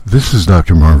This is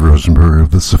Dr. Marv Rosenberg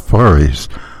of the Safaris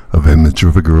of Image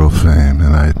of a Girl fame,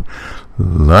 and I'd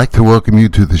like to welcome you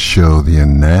to the show, The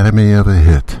Anatomy of a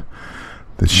Hit,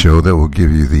 the show that will give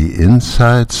you the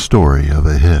inside story of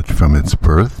a hit from its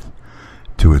birth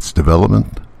to its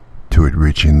development to it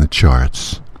reaching the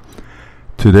charts.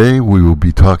 Today we will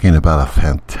be talking about a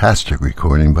fantastic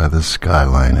recording by the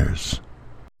Skyliners.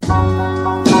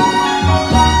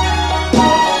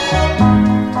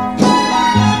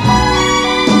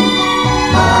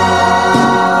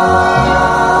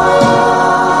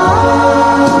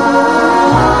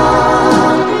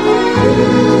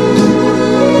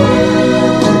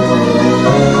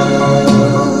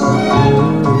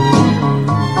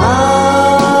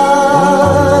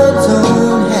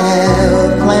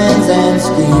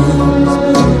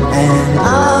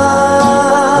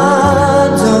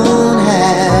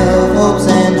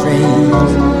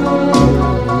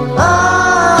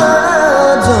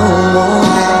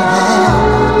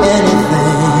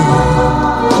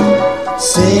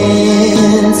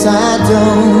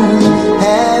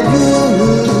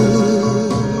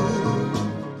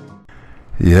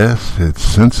 Yes, it's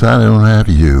Since I Don't Have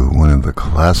You, one of the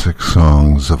classic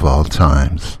songs of all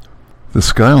times. The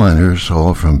Skyliners,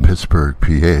 all from Pittsburgh,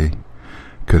 PA,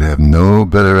 could have no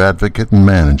better advocate and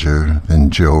manager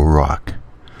than Joe Rock,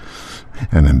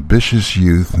 an ambitious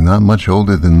youth not much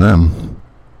older than them,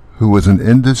 who was an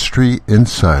industry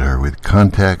insider with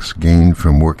contacts gained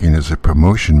from working as a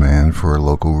promotion man for a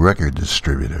local record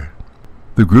distributor.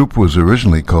 The group was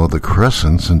originally called the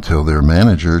Crescents until their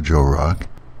manager, Joe Rock,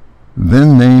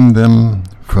 then named them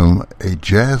from a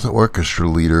jazz orchestra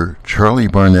leader, Charlie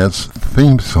Barnett's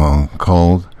theme song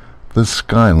called The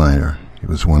Skyliner. It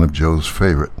was one of Joe's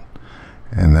favorite,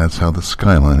 and that's how the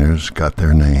Skyliners got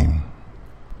their name.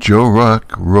 Joe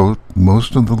Rock wrote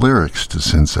most of the lyrics to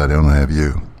Since I Don't Have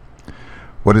You.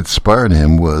 What inspired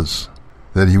him was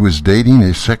that he was dating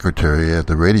a secretary at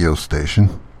the radio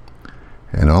station,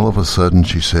 and all of a sudden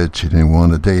she said she didn't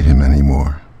want to date him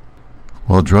anymore.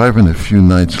 While driving a few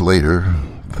nights later,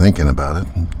 thinking about it,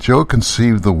 Joe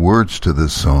conceived the words to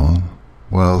this song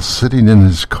while sitting in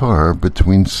his car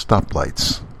between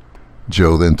stoplights.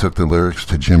 Joe then took the lyrics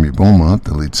to Jimmy Beaumont,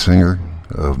 the lead singer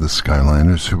of the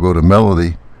Skyliners, who wrote a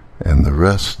melody, and the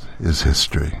rest is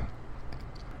history.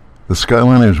 The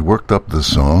Skyliners worked up the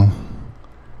song,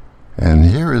 and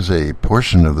here is a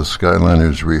portion of the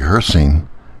Skyliners rehearsing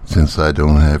Since I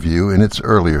Don't Have You in its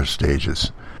earlier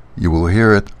stages. You will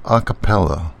hear it a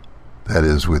cappella, that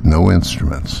is, with no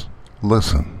instruments.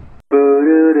 Listen.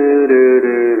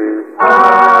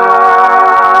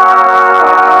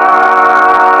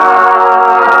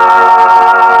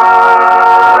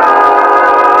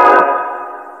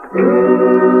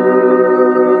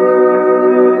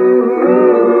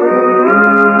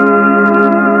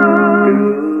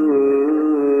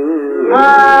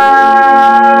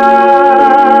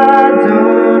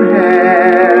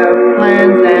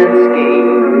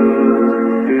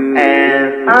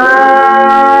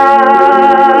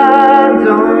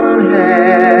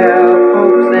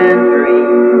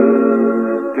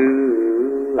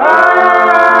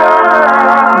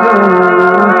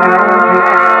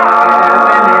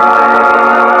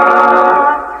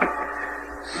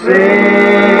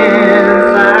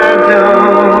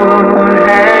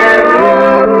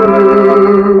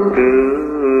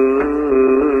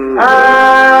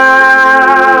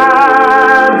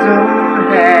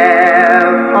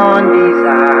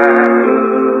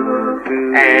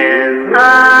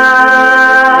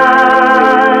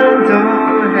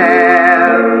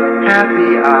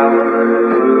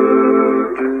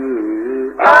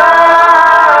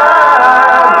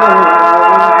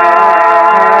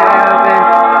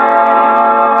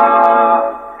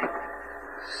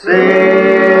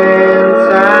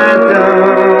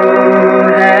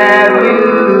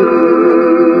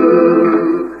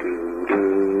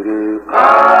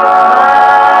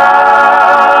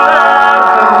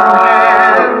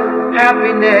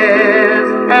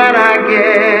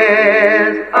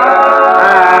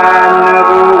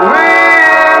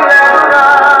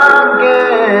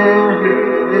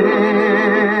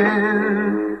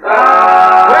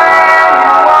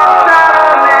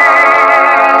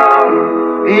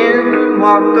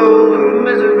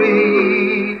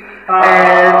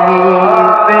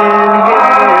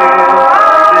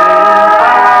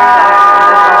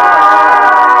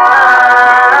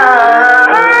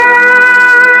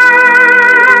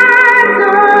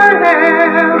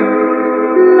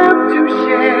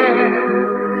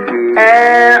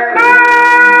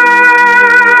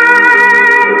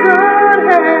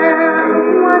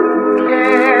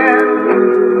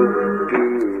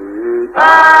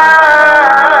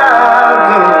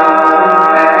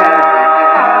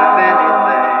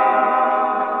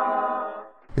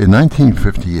 In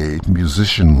 1958,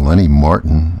 musician Lenny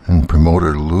Martin and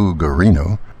promoter Lou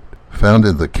Guarino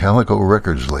founded the Calico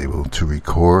Records label to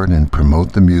record and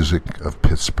promote the music of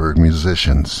Pittsburgh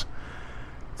musicians.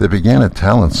 They began a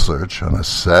talent search on a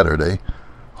Saturday,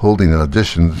 holding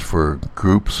auditions for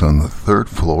groups on the third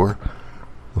floor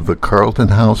of the Carlton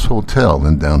House Hotel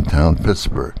in downtown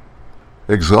Pittsburgh.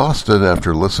 Exhausted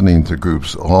after listening to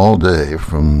groups all day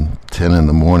from 10 in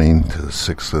the morning to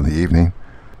 6 in the evening,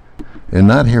 and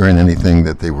not hearing anything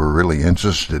that they were really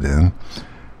interested in,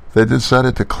 they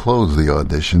decided to close the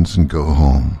auditions and go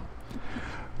home.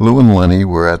 Lou and Lenny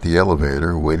were at the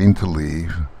elevator waiting to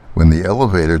leave when the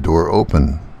elevator door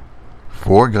opened.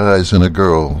 4 guys and a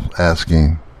girl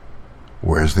asking,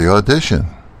 "Where's the audition?"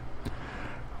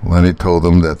 Lenny told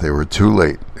them that they were too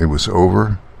late. It was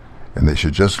over, and they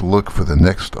should just look for the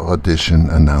next audition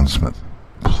announcement.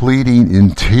 Pleading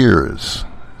in tears,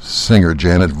 singer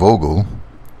Janet Vogel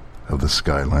of the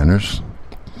Skyliners,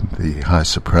 the high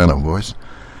soprano voice,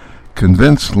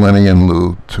 convinced Lenny and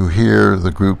Lou to hear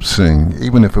the group sing,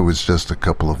 even if it was just a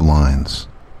couple of lines.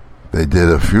 They did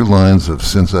a few lines of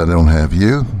Since I Don't Have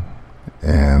You,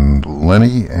 and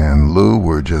Lenny and Lou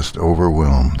were just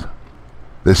overwhelmed.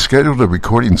 They scheduled a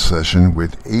recording session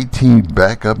with 18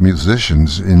 backup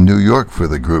musicians in New York for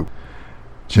the group.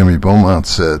 Jimmy Beaumont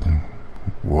said,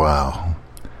 "Wow,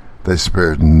 they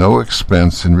spared no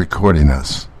expense in recording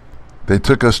us. They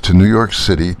took us to New York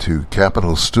City to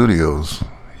Capitol Studios."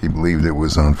 He believed it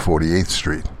was on 48th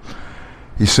Street.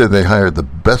 He said they hired the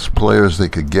best players they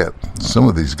could get. Some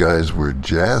of these guys were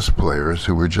jazz players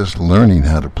who were just learning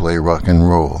how to play rock and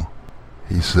roll.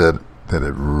 He said that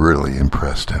it really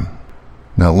impressed him.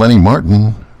 Now, Lenny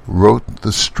Martin wrote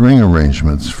the string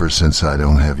arrangements for Since I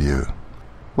Don't Have You.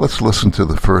 Let's listen to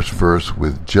the first verse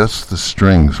with just the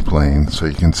strings playing so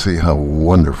you can see how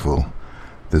wonderful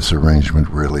this arrangement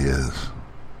really is.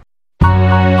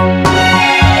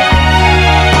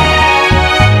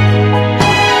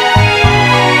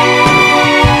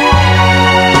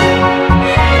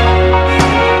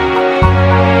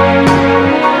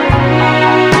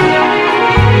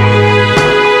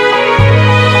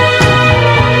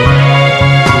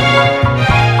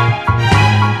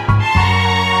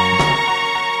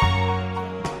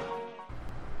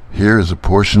 Here is a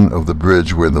portion of the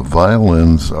bridge where the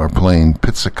violins are playing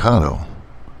pizzicato,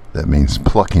 that means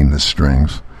plucking the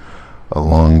strings,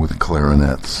 along with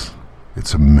clarinets.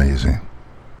 It's amazing.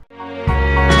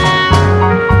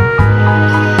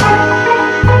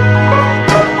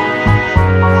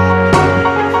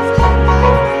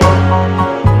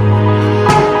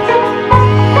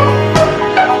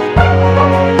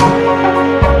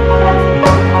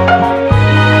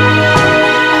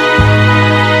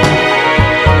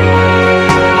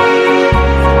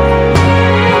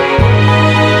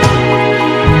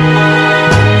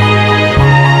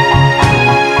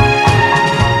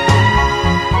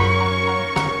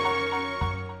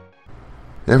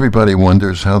 Everybody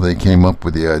wonders how they came up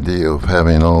with the idea of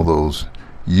having all those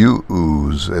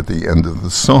you-oos at the end of the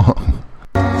song.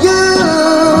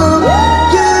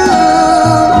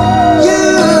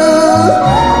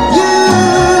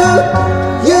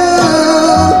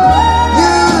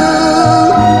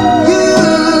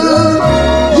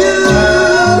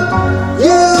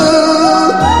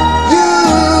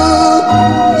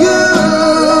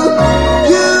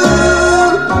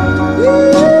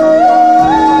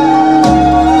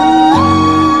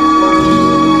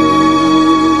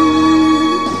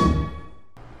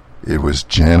 It was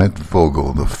Janet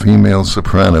Vogel, the female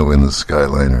soprano in the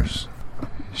Skyliners.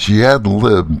 She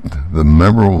ad-libbed the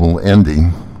memorable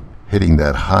ending, hitting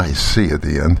that high C at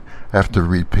the end, after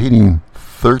repeating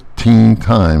 13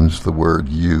 times the word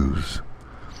use.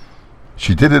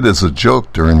 She did it as a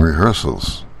joke during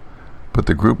rehearsals, but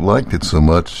the group liked it so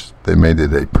much they made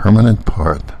it a permanent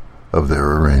part of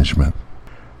their arrangement.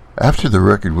 After the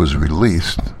record was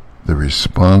released, the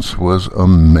response was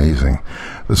amazing.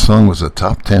 The song was a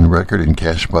top 10 record in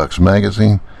Cashbox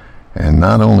magazine, and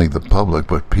not only the public,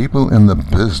 but people in the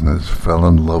business fell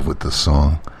in love with the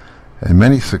song, and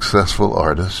many successful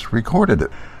artists recorded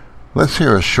it. Let's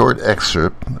hear a short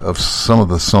excerpt of some of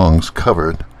the songs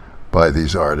covered by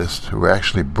these artists who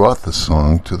actually brought the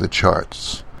song to the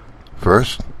charts.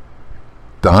 First,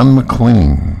 Don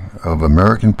McLean of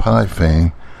American Pie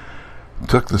fame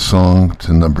took the song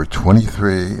to number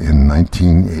 23 in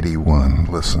 1981.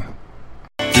 Listen.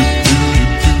 I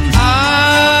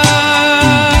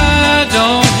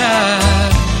don't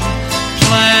have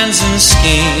plans and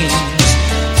schemes,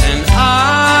 and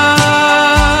I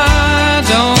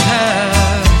don't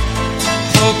have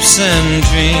hopes and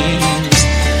dreams.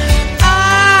 I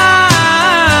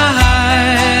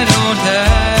don't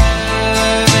have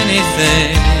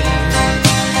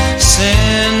anything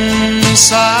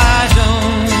since I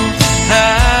don't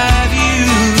have you.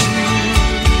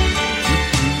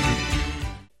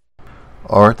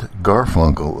 Art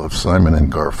Garfunkel of Simon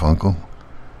and Garfunkel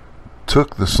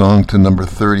took the song to number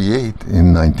 38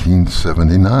 in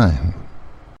 1979.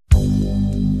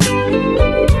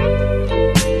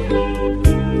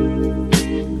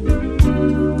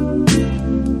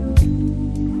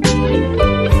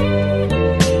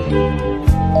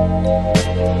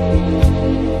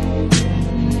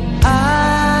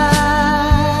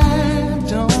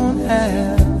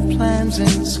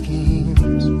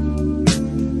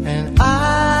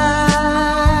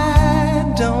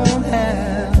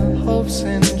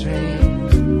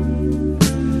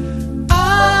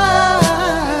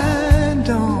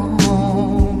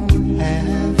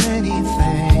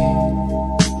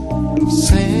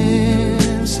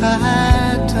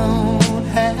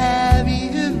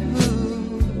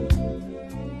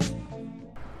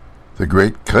 The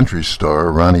great country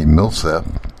star Ronnie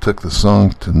Milsap took the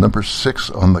song to number 6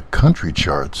 on the country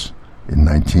charts in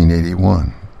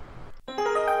 1981.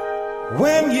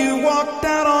 When you walked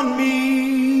out on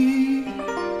me,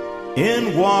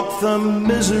 in walked the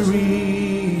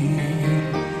misery,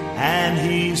 and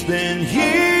he's been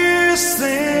here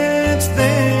since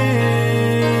then.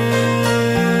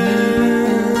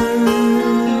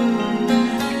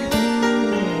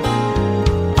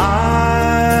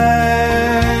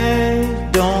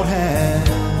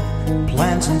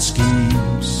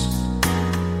 Schemes,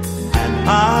 and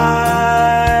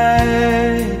I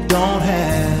don't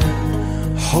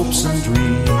have hopes and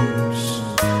dreams.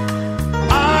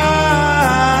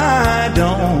 I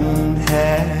don't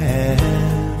have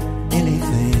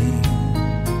anything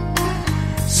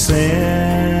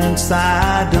since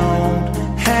I don't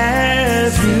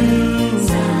have you.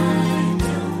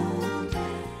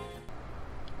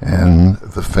 And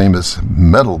the famous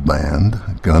metal band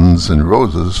Guns N'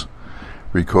 Roses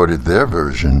recorded their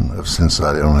version of Since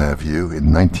I Don't Have You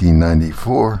in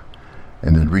 1994,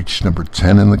 and it reached number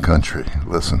 10 in the country.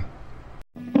 Listen.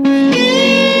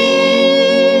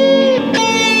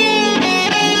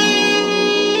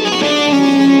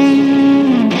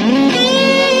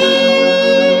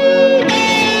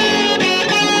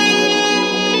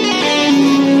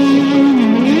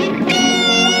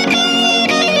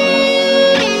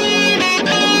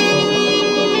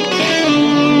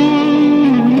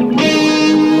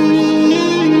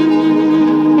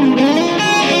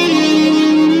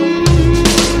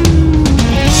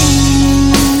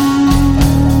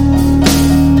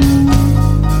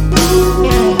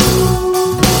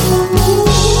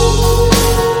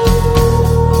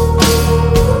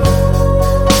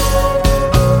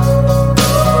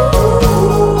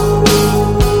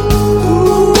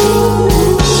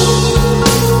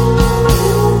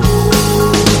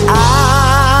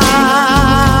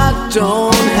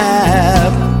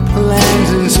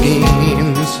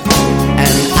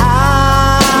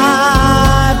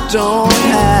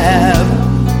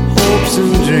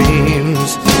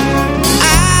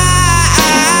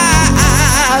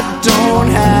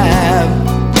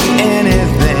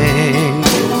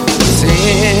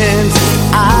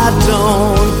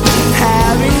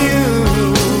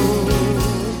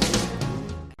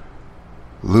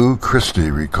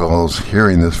 Christie recalls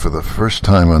hearing this for the first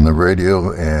time on the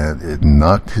radio, and it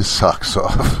knocked his socks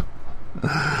off.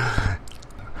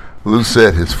 Lou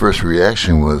said his first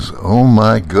reaction was, "Oh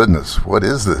my goodness, what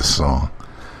is this song?"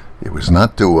 It was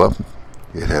not doo-wop.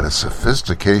 It had a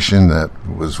sophistication that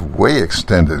was way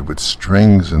extended with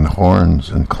strings and horns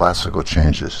and classical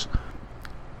changes.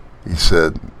 He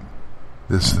said,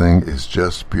 "This thing is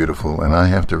just beautiful, and I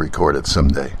have to record it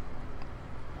someday."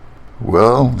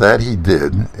 Well, that he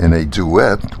did in a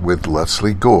duet with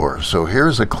Lesley Gore. So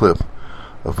here's a clip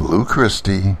of Lou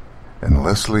Christie and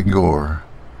Lesley Gore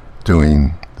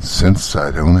doing Since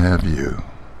I Don't Have You.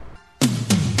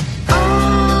 I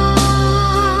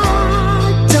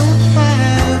don't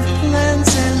have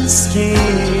plans and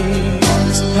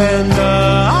schemes, and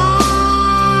I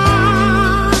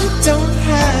don't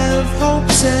have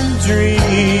hopes and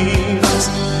dreams.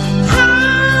 I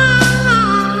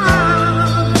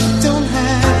don't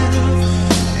have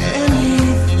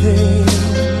anything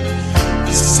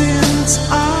since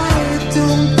I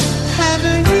don't have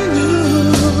you.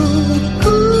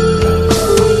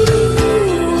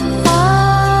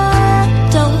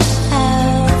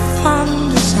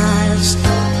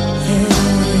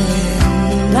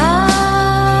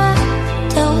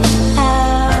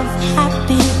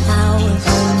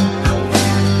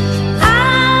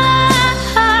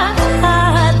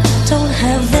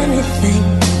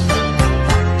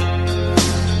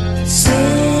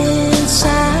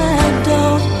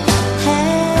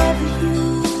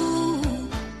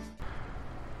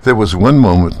 there was one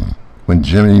moment when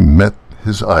Jimmy met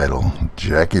his idol,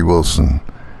 Jackie Wilson.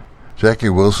 Jackie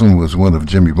Wilson was one of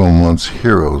Jimmy Beaumont's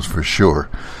heroes for sure.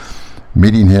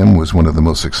 Meeting him was one of the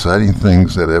most exciting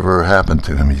things that ever happened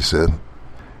to him, he said.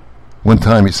 One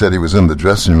time he said he was in the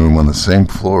dressing room on the same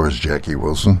floor as Jackie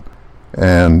Wilson,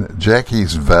 and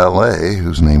Jackie's valet,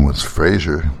 whose name was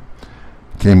Frazier,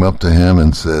 came up to him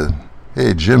and said,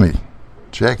 "Hey, Jimmy,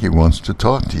 Jackie wants to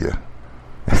talk to you."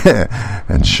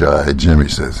 And shy Jimmy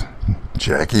says,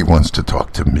 "Jackie wants to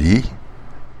talk to me?"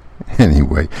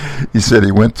 Anyway, he said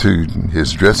he went to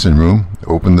his dressing room,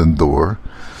 opened the door,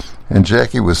 and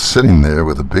Jackie was sitting there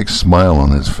with a big smile on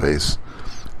his face,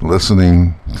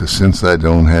 listening to Since I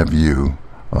Don't Have You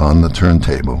on the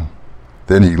turntable.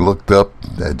 Then he looked up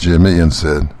at Jimmy and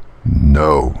said,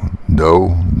 "No,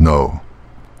 no, no.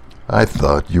 I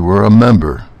thought you were a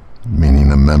member,"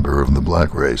 meaning a member of the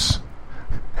black race.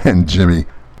 And Jimmy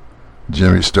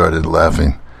started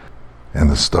laughing, and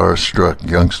the star-struck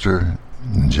youngster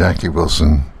and Jackie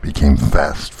Wilson became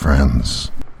fast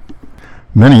friends.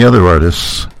 Many other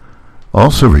artists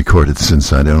also recorded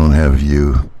Since I Don't Have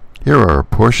You. Here are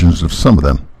portions of some of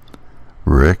them.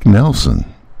 Rick Nelson.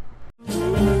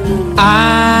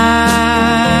 I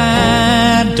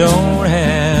don't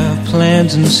have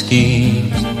plans and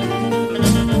schemes,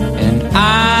 and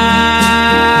I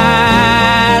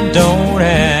don't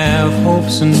have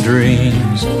hopes and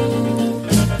dreams.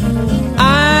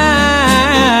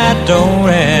 I don't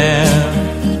have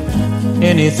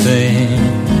anything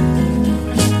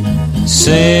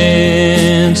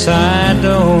since I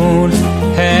don't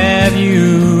have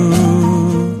you.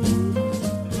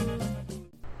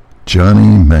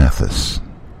 Johnny Mathis.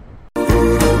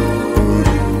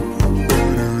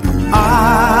 I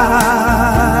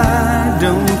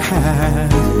don't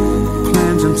have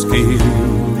plans and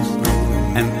schemes,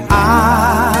 and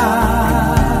I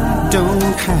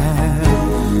don't have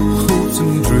hopes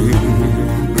and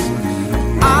dreams.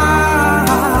 I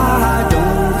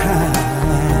don't have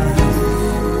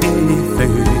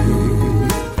anything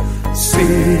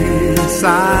since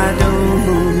I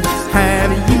don't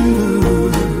have you.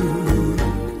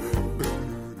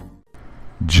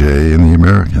 Jay and the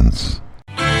Americans.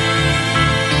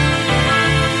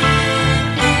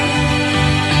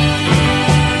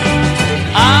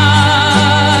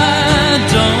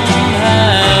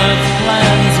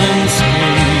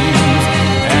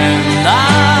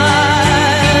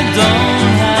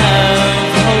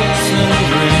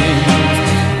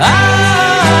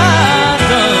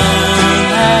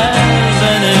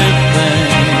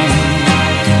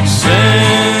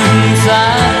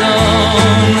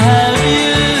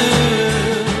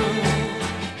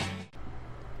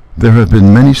 There have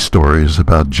been many stories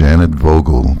about Janet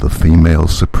Vogel, the female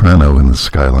soprano in the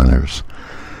Skyliners.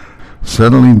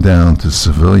 Settling down to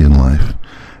civilian life,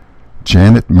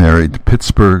 Janet married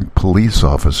Pittsburgh police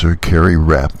officer Kerry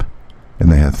Rapp,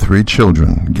 and they had 3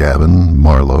 children, Gavin,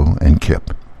 Marlo, and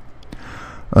Kip.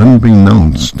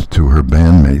 Unbeknownst to her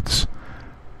bandmates,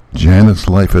 Janet's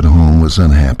life at home was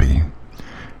unhappy.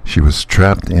 She was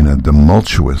trapped in a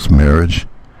tumultuous marriage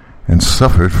and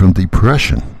suffered from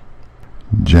depression.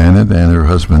 Janet and her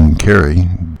husband, Kerry,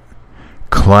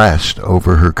 clashed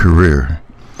over her career.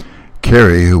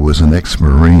 Kerry, who was an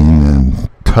ex-Marine and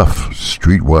tough,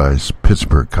 streetwise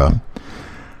Pittsburgh cop,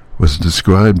 was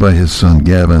described by his son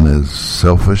Gavin as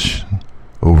selfish,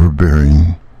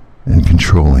 overbearing, and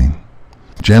controlling.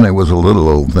 Janet was a little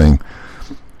old thing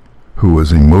who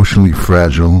was emotionally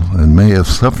fragile and may have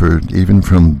suffered even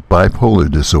from bipolar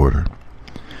disorder.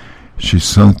 She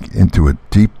sunk into a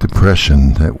deep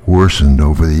depression that worsened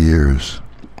over the years.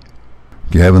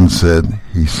 Gavin said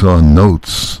he saw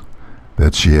notes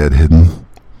that she had hidden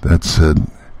that said,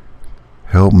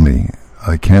 "Help me,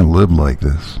 I can't live like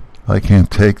this. I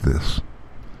can't take this."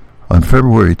 On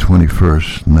February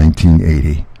 21st,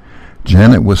 1980,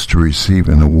 Janet was to receive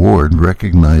an award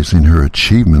recognizing her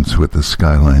achievements with the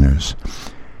Skyliners.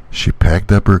 She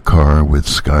packed up her car with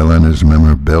Skyliners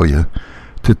memorabilia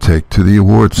to take to the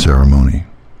award ceremony.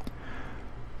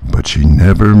 But she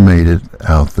never made it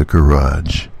out the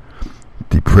garage.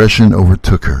 Depression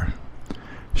overtook her.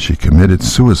 She committed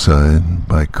suicide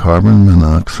by carbon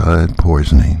monoxide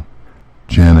poisoning.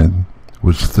 Janet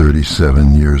was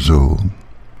 37 years old.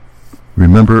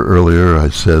 Remember earlier I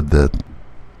said that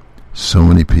so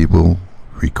many people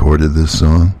recorded this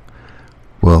song?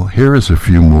 Well, here is a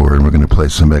few more, and we're going to play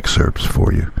some excerpts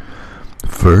for you.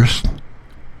 First,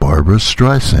 Barbra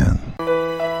Streisand.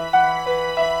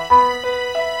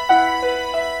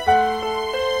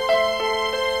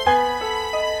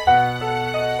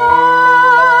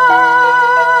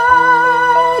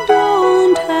 I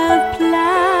don't have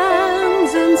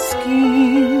plans and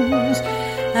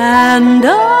and I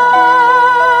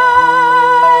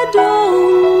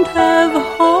don't have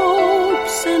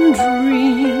hopes and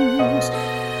dreams.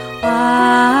 I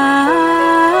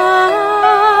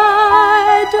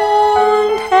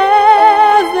don't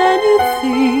have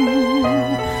anything,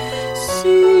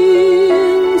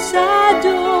 since I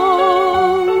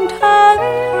don't have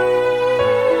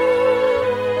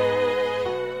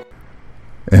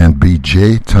you. And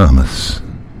B.J. Thomas.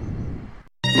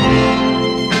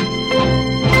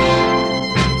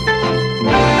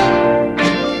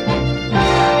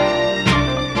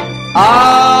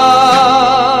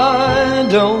 I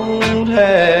don't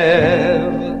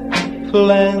have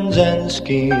plans and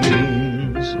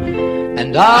schemes,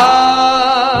 and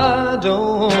I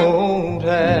don't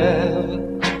have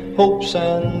hopes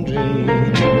and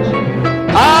dreams.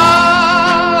 I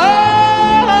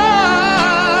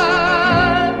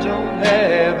don't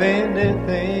have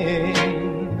anything,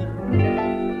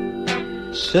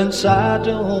 since I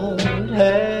don't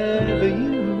have you.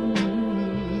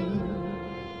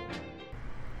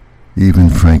 Even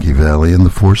Frankie Valli and the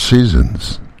Four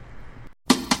Seasons.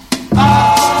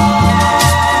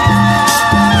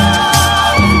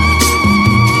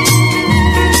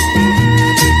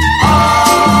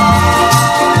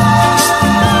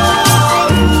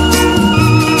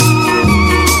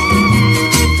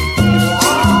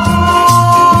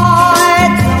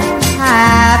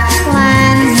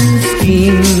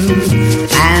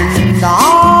 And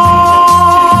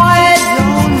I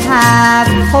don't have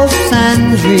hopes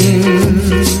and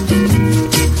dreams.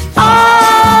 I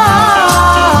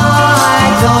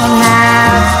don't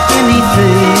have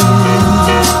anything,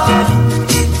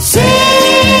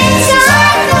 since I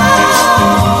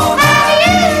don't have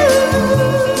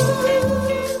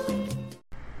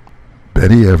you.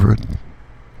 Betty Everett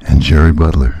and Jerry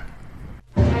Butler.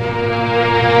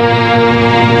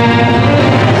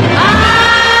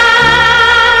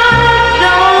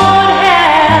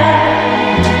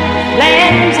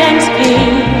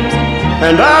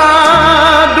 And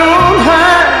I don't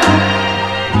have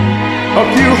a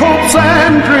few hopes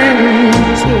and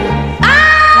dreams. I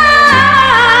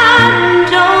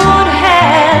don't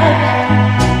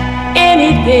have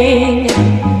anything,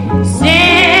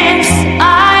 since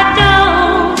I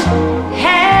don't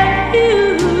have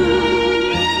you.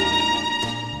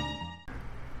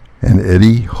 And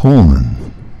Eddie Holman.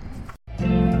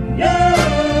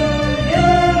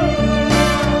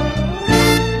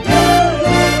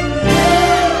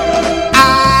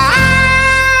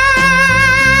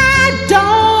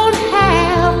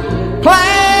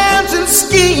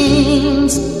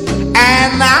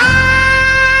 And I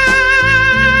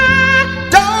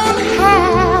don't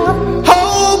have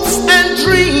hopes and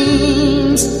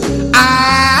dreams. I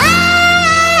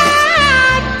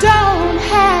don't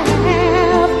have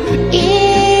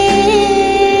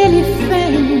anything,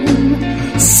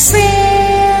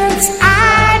 since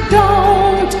I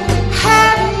don't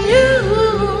have you.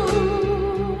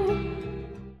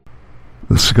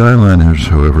 The Skyliners,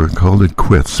 however, called it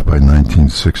quits by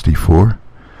 1964.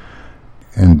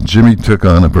 And Jimmy took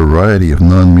on a variety of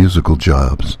non-musical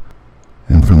jobs.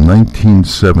 And from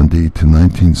 1970 to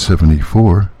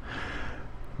 1974,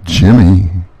 Jimmy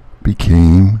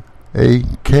became a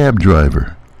cab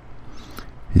driver.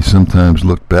 He sometimes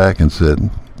looked back and said,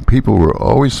 people were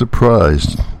always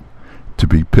surprised to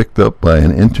be picked up by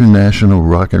an international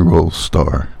rock and roll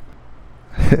star.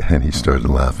 And he started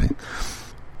laughing.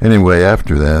 Anyway,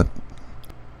 after that,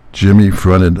 Jimmy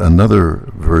fronted another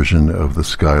version of the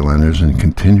Skyliners and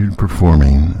continued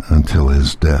performing until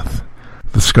his death.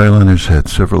 The Skyliners had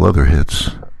several other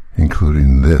hits,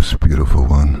 including this beautiful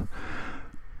one,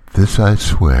 This I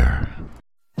Swear.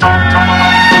 This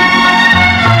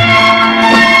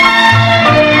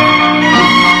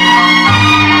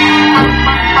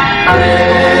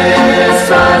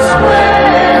I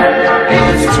swear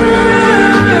is true.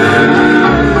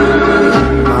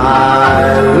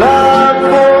 My love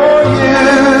for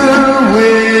you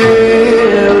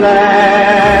will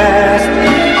last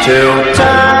till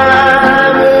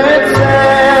time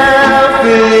itself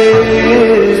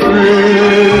is through.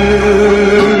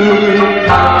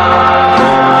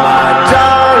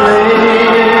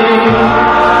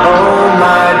 Oh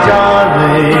my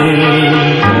darling,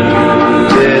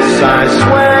 this I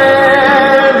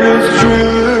swear is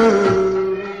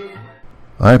true.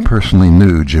 I personally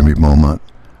knew Jimmy Beaumont.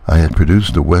 I had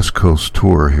produced a West Coast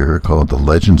tour here called The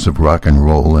Legends of Rock and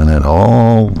Roll, and had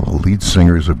all the lead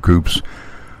singers of groups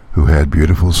who had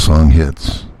beautiful song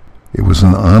hits. It was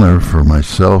an honor for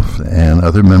myself and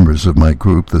other members of my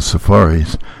group, the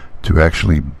Safaris, to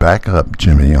actually back up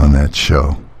Jimmy on that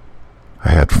show. I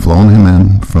had flown him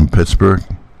in from Pittsburgh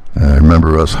I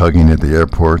remember us hugging at the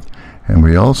airport, and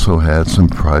we also had some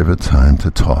private time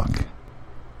to talk.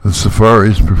 The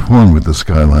Safaris performed with the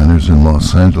Skyliners in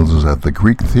Los Angeles at the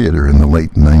Greek Theater in the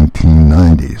late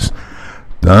 1990s.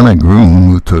 Donna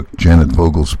Groom, who took Janet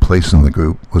Vogel's place in the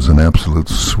group, was an absolute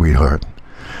sweetheart.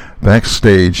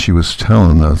 Backstage, she was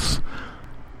telling us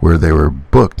where they were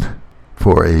booked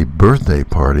for a birthday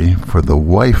party for the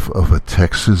wife of a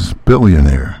Texas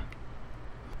billionaire.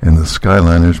 And the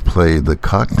Skyliners played the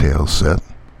cocktail set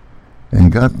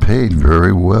and got paid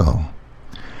very well.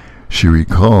 She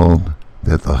recalled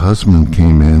that the husband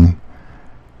came in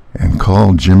and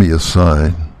called Jimmy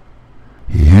aside.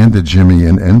 He handed Jimmy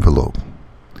an envelope.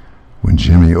 When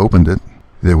Jimmy opened it,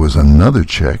 there was another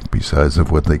check, besides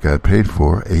of what they got paid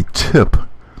for, a tip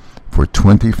for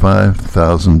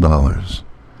 $25,000.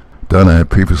 Donna had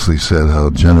previously said how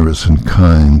generous and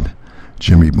kind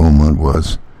Jimmy Beaumont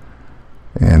was,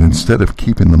 and instead of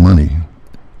keeping the money,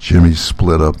 Jimmy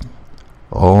split up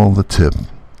all the tip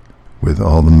with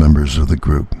all the members of the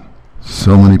group.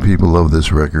 So many people love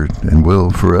this record and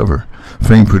will forever.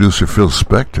 Famed producer Phil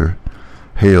Spector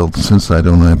hailed Since I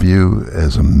Don't Have You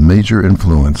as a major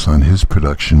influence on his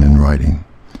production and writing.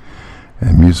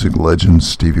 And music legend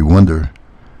Stevie Wonder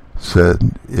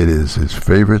said it is his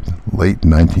favorite late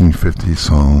 1950s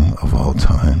song of all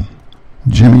time.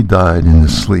 Jimmy died in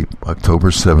his sleep October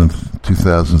 7th,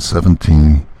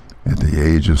 2017, at the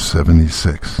age of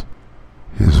 76.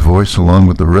 His voice, along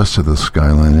with the rest of the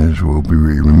Skyliners, will be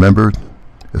remembered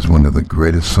as one of the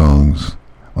greatest songs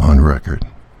on record.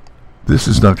 This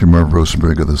is Dr. Marv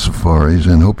Rosenberg of the Safaris,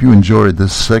 and hope you enjoyed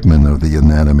this segment of the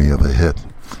Anatomy of a Hit.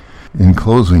 In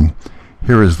closing,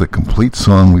 here is the complete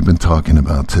song we've been talking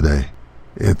about today.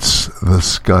 It's the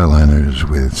Skyliners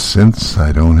with Since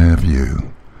I Don't Have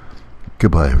You.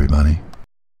 Goodbye, everybody.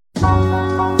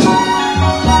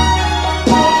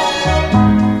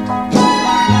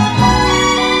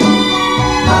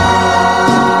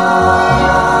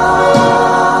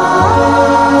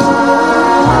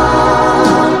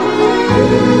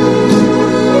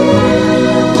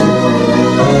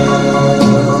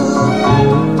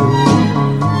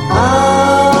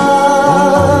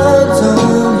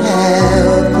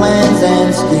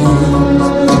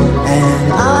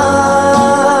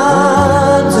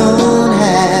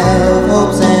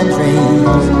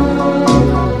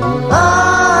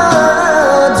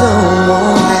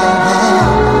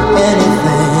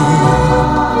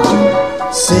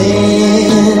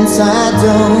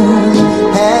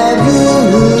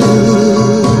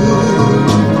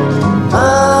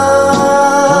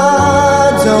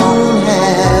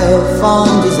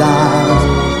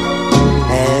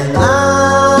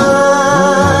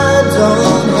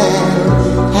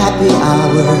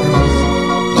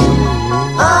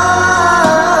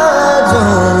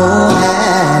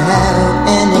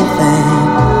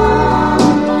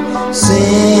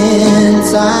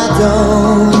 Since I don't